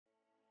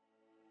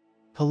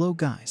Hello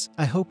guys,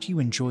 I hope you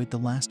enjoyed the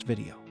last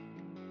video.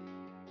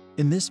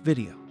 In this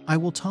video, I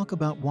will talk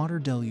about Water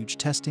Deluge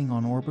testing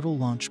on Orbital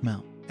Launch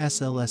Mount,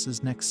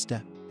 SLS's next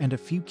step, and a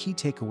few key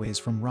takeaways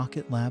from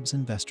RocketLab's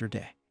Investor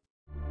Day.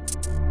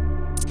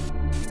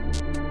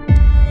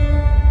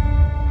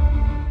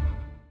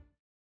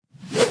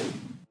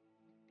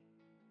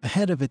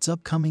 Ahead of its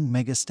upcoming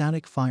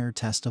megastatic fire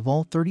test of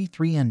all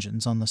 33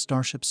 engines on the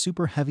Starship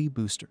Super Heavy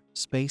booster,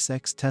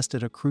 SpaceX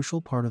tested a crucial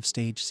part of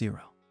Stage 0.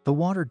 The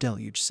Water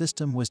Deluge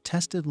system was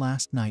tested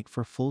last night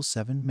for full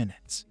 7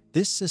 minutes.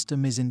 This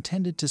system is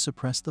intended to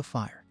suppress the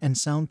fire and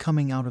sound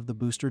coming out of the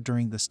booster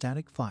during the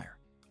static fire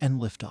and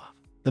liftoff.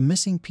 The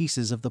missing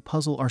pieces of the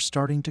puzzle are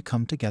starting to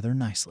come together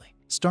nicely.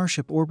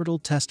 Starship orbital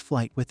test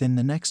flight within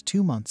the next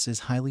 2 months is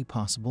highly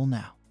possible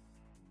now.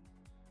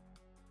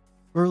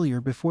 Earlier,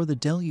 before the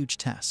Deluge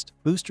test,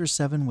 Booster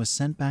 7 was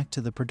sent back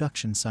to the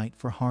production site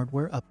for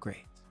hardware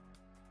upgrades.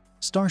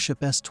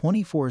 Starship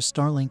S-24's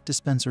Starlink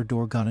dispenser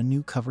door got a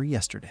new cover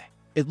yesterday.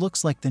 It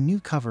looks like the new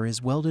cover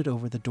is welded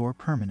over the door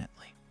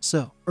permanently.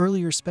 So,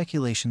 earlier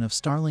speculation of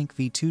Starlink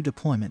V2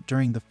 deployment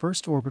during the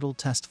first orbital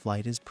test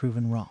flight is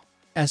proven wrong.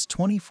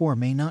 S-24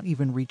 may not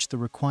even reach the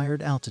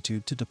required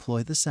altitude to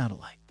deploy the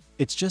satellite.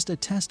 It's just a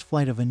test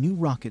flight of a new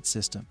rocket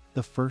system,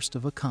 the first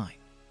of a kind.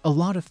 A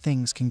lot of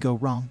things can go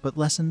wrong, but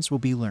lessons will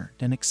be learned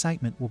and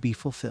excitement will be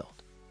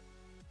fulfilled.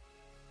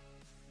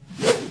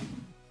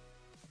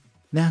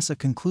 NASA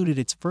concluded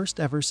its first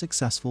ever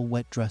successful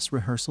wet dress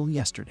rehearsal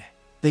yesterday.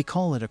 They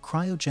call it a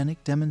cryogenic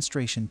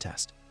demonstration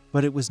test,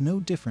 but it was no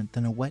different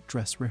than a wet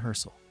dress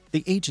rehearsal.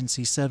 The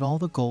agency said all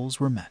the goals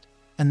were met,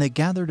 and they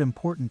gathered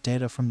important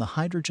data from the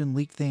hydrogen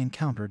leak they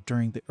encountered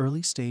during the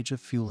early stage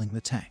of fueling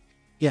the tank.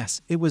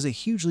 Yes, it was a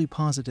hugely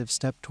positive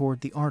step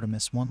toward the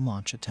Artemis 1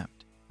 launch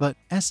attempt. But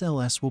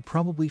SLS will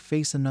probably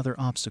face another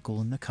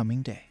obstacle in the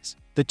coming days.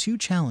 The two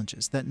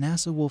challenges that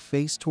NASA will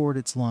face toward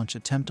its launch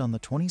attempt on the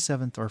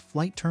 27th are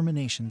flight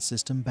termination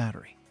system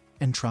battery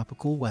and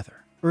tropical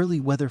weather. Early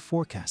weather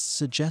forecasts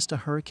suggest a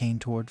hurricane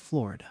toward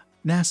Florida.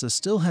 NASA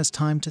still has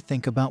time to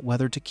think about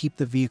whether to keep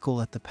the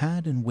vehicle at the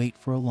pad and wait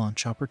for a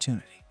launch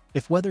opportunity.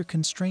 If weather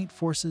constraint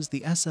forces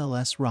the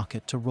SLS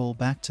rocket to roll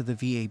back to the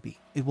VAB,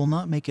 it will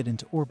not make it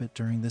into orbit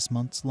during this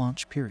month's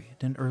launch period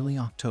in early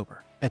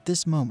October. At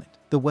this moment,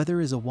 the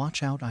weather is a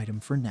watch-out item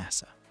for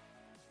NASA.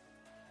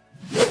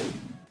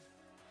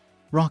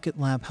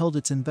 RocketLab held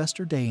its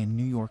Investor Day in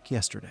New York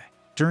yesterday.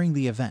 During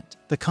the event,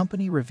 the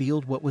company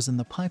revealed what was in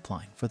the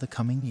pipeline for the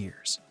coming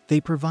years. They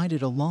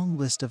provided a long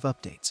list of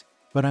updates,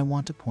 but I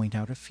want to point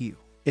out a few.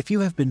 If you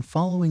have been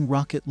following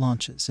rocket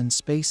launches and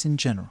space in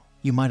general,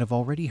 you might have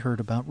already heard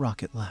about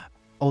RocketLab.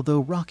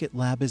 Although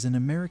RocketLab is an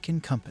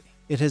American company,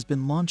 it has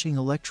been launching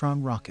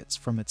Electron rockets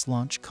from its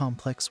Launch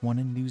Complex 1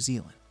 in New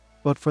Zealand.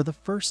 But for the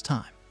first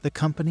time, the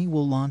company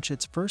will launch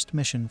its first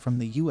mission from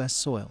the U.S.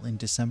 soil in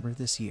December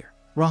this year.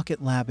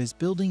 RocketLab is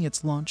building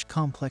its Launch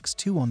Complex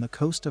 2 on the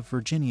coast of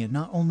Virginia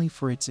not only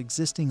for its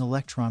existing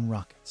Electron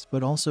rockets,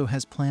 but also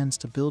has plans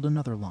to build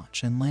another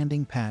launch and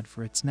landing pad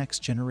for its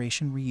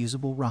next-generation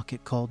reusable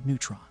rocket called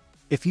Neutron.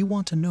 If you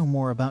want to know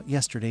more about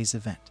yesterday's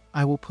event,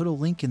 I will put a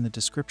link in the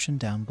description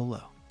down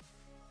below.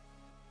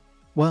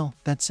 Well,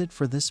 that's it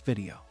for this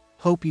video.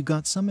 Hope you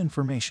got some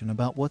information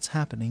about what's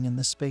happening in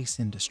the space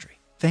industry.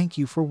 Thank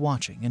you for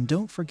watching, and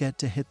don't forget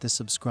to hit the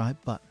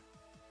subscribe button.